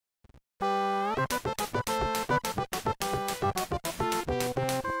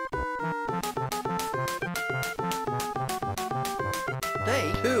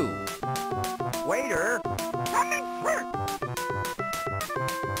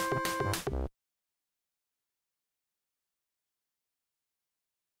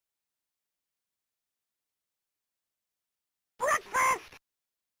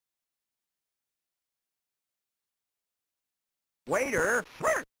Waiter,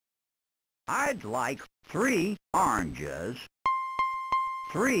 I'd like 3 oranges,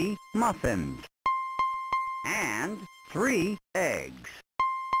 3 muffins, and 3 eggs.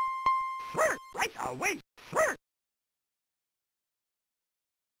 Right away.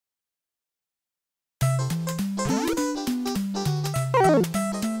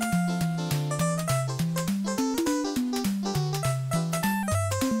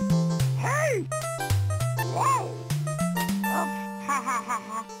 Hey! Whoa! Oops! Ha ha ha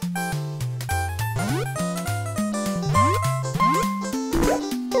ha!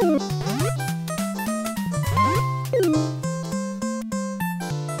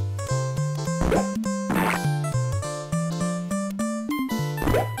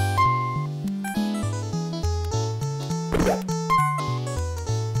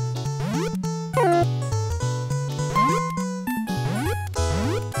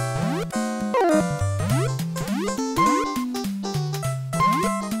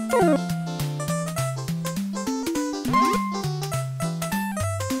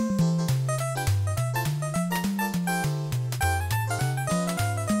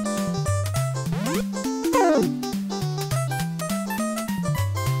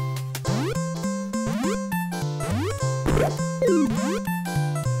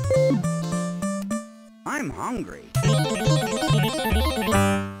 I'm hungry.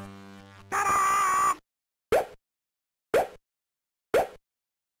 Ta-da!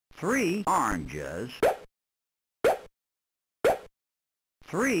 3 oranges,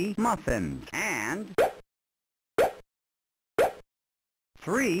 3 muffins, and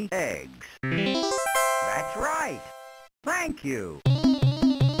 3 eggs. That's right. Thank you.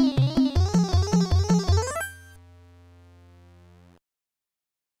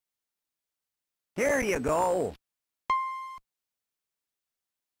 Here you go.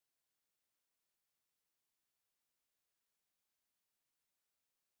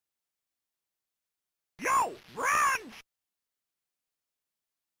 Joe, run!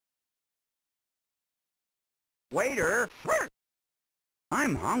 Waiter,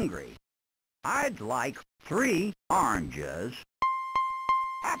 I'm hungry. I'd like 3 oranges.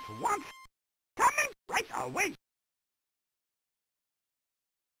 At once. Coming right away.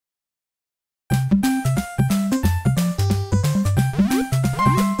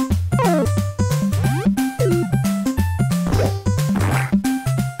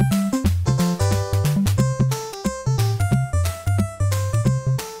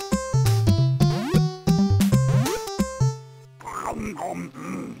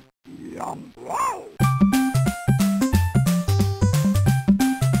 Yum. Wow.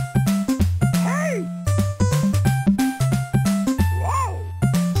 Hey! Wow.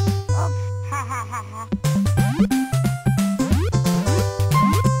 Oops. Ha ha ha ha.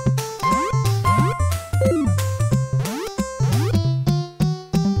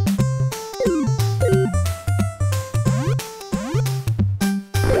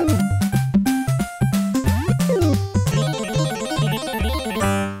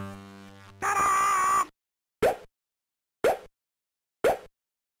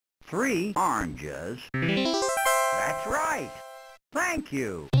 3 oranges. That's right. Thank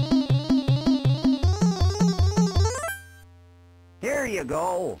you. Here you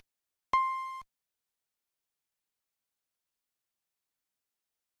go.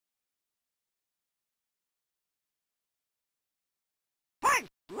 Hey,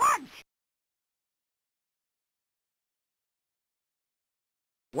 lunch!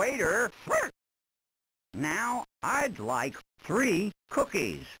 Waiter, now I'd like 3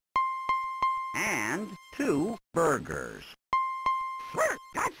 cookies and 2 burgers.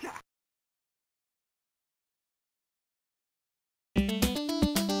 Gotcha!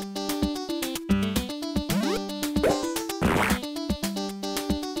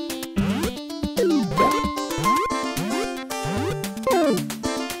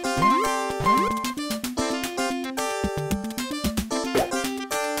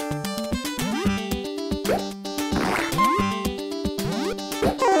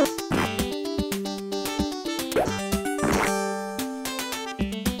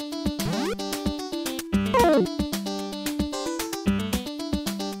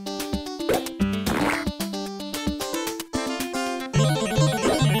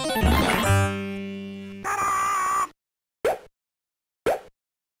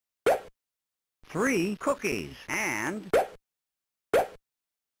 Three cookies and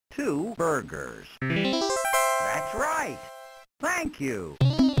 2 burgers. That's right. Thank you.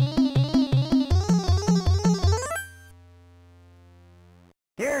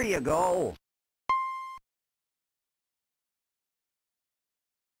 Here you go.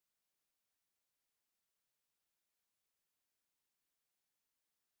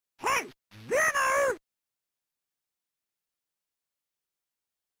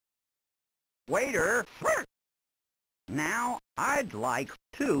 Waiter! Now I'd like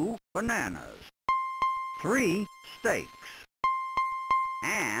 2 bananas, 3 steaks,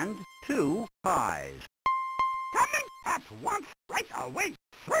 and 2 pies. Coming at once, right away.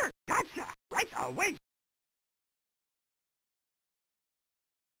 Gotcha, right away.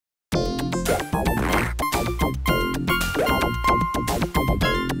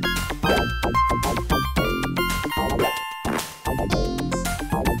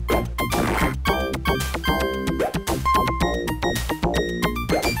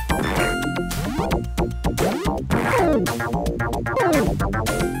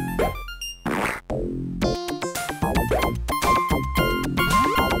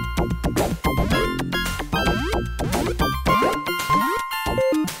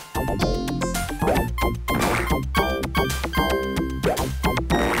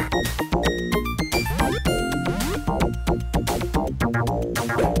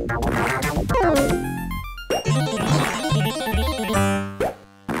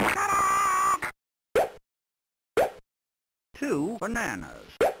 Two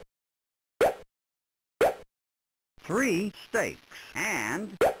bananas, 3 steaks,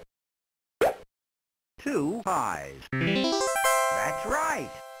 and 2 pies. That's right.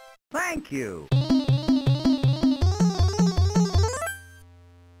 Thank you.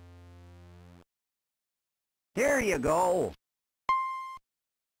 Here you go.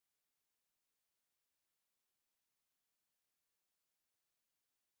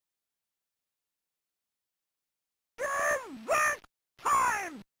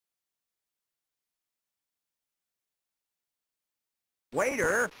 Time!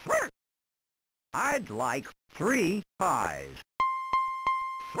 Waiter! I'd like 3 pies.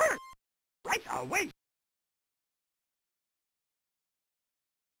 Right away!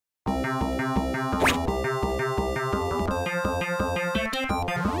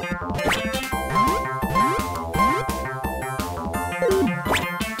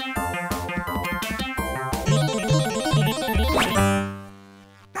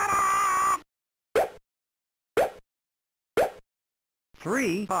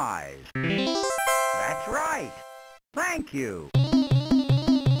 Three pies. That's right. Thank you.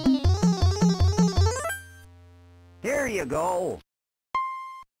 Here you go.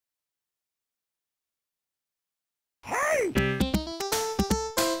 Hey!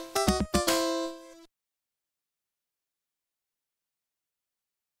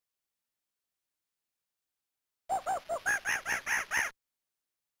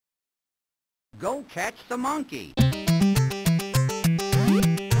 Go catch the monkey.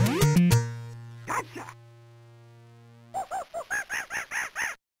 Gotcha!